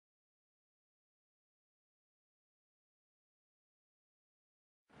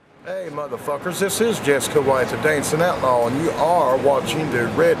Hey motherfuckers, this is Jesco White, the Dancing Outlaw, and you are watching the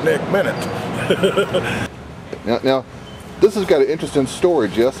Redneck Minute. now, this has got an interesting story,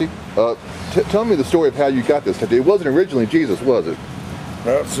 Jesse. Tell me the story of how you got this tattoo. It wasn't originally Jesus, was it?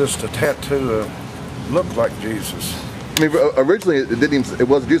 No, it's just a tattoo that looked like Jesus. I mean, originally it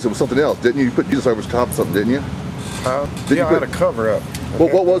wasn't Jesus, it was something else, didn't you? You put Jesus over the top of something, didn't you? Yeah, I had a cover up.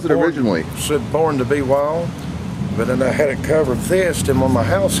 What was it originally? It said Born to Be Wild. But then I had it covered this, and when my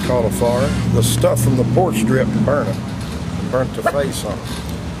house caught a fire, the stuff from the porch dripped and burned it. Burnt the face on it.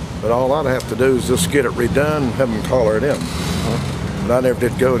 But all I'd have to do is just get it redone and have them color it in. But I never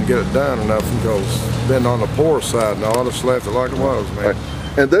did go and get it done or nothing, because then on the poor side and all, I just left it like it was, man. Right.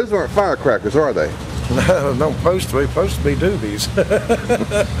 And those aren't firecrackers, are they? No, don't supposed to be. Supposed to be doobies.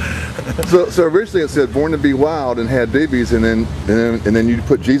 so originally it said Born to Be Wild and had doobies, and then you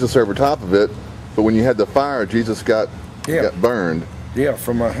put Jesus over top of it. But when you had the fire, Jesus got burned. Yeah,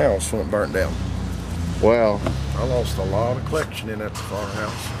 from my house when it burnt down. Wow. I lost a lot of collection in that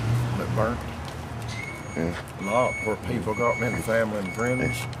firehouse when it burnt. Yeah. A lot where people got me, and family and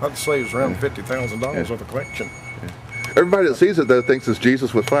friends. I'd say it was around $50,000 worth of collection. Yeah. Everybody that sees it though thinks it's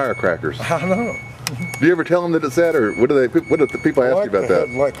Jesus with firecrackers. I know. Do you ever tell them that it's that, or what do the people ask you about that?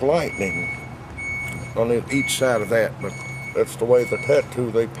 Like lightning on each side of that, but that's the way the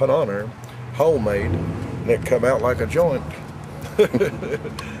tattoo they put on there. Homemade, and it come out like a joint.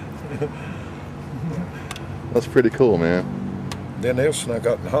 That's pretty cool, man. Then this one I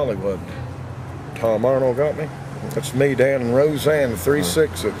got in Hollywood. Tom Arnold got me. That's me, Dan, and Roseanne, 3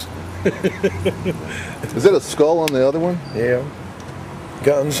 6s. Is that a skull on the other one? Yeah.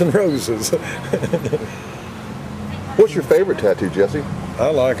 Guns and Roses. What's your favorite tattoo, Jesse?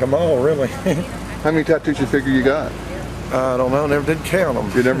 I like them all, really. How many tattoos you figure you got? I don't know, never did count them.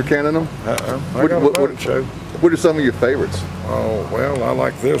 You never counted them? I got a bunch. What are some of your favorites? Oh, well, I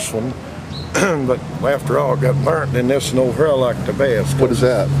like this one. But after all, it got burnt, and this one over here I like the best. What is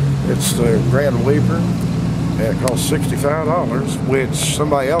that? It's the Grand Weaver, and it costs $65, which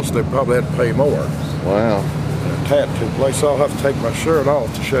somebody else, they probably had to pay more. Wow. A tattoo place, I'll have to take my shirt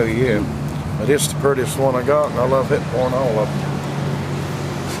off to show you. But it's the prettiest one I got, and I love hitting on all of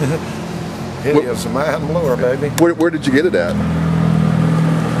them. It is a mind blower, baby. Where did you get it at?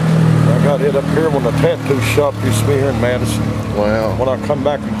 I got it up here when the tattoo shop used to be here in Madison. Wow. When I come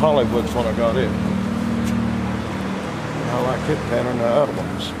back from Hollywood's when I got it. I like it better than the other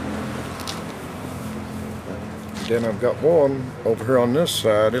ones. Then I've got one over here on this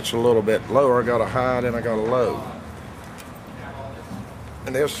side. It's a little bit lower. I got a high, then I got a low.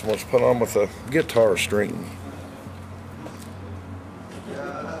 And this one's put on with a guitar string.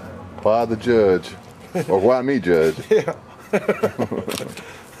 Why the judge? Or why me, judge? Yeah.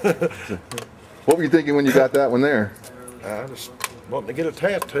 What were you thinking when you got that one there? I just wanted to get a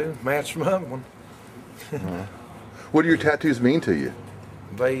tattoo, match my other one. What do your tattoos mean to you?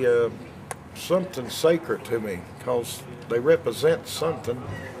 They, something sacred to me, because they represent something.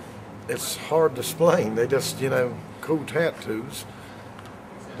 It's hard to explain. They just, you know, cool tattoos.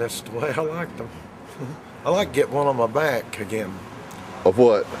 That's the way I like them. I like to get one on my back again. Of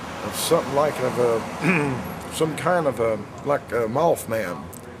what? Of something like a, some kind of a, like a Mothman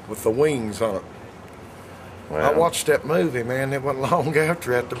with the wings on it. Wow. I watched that movie, man. It wasn't long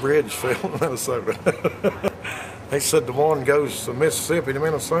after at the bridge fell in Minnesota. They said the one goes to Mississippi to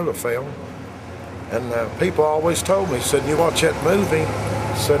Minnesota fell. And people always told me, said, you watch that movie,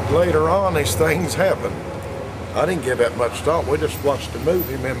 said later on these things happen. I didn't give that much thought. We just watched the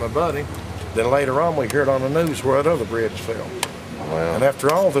movie, me and my buddy. Then later on we heard on the news where that other bridge fell. Wow. And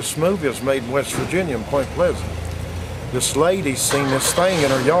after all, this movie was made in West Virginia in Point Pleasant. This lady seen this thing in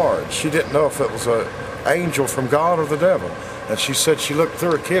her yard. She didn't know if it was an angel from God or the devil. And she said she looked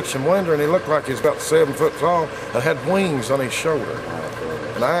through her kitchen window and he looked like he was about 7 foot tall and had wings on his shoulder.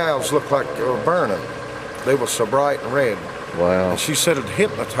 And eyes looked like they were burning. They were so bright and red. Wow. And she said it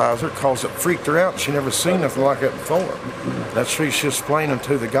hypnotized her because it freaked her out. She never seen nothing like that before. That's why she's explaining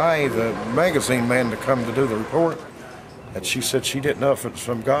to the guy, the magazine man, to come to do the report. And she said she didn't know if it was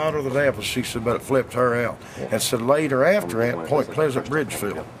from God or the devil. She said, but it flipped her out. And said later after that, Point Pleasant Bridge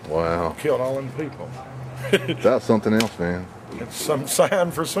fell. Wow. Killed all them people. That's something else, man. It's some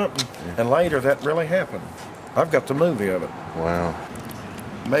sign for something. And later that really happened. I've got the movie of it. Wow.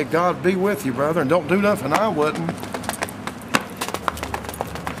 May God be with you, brother, and don't do nothing I wouldn't.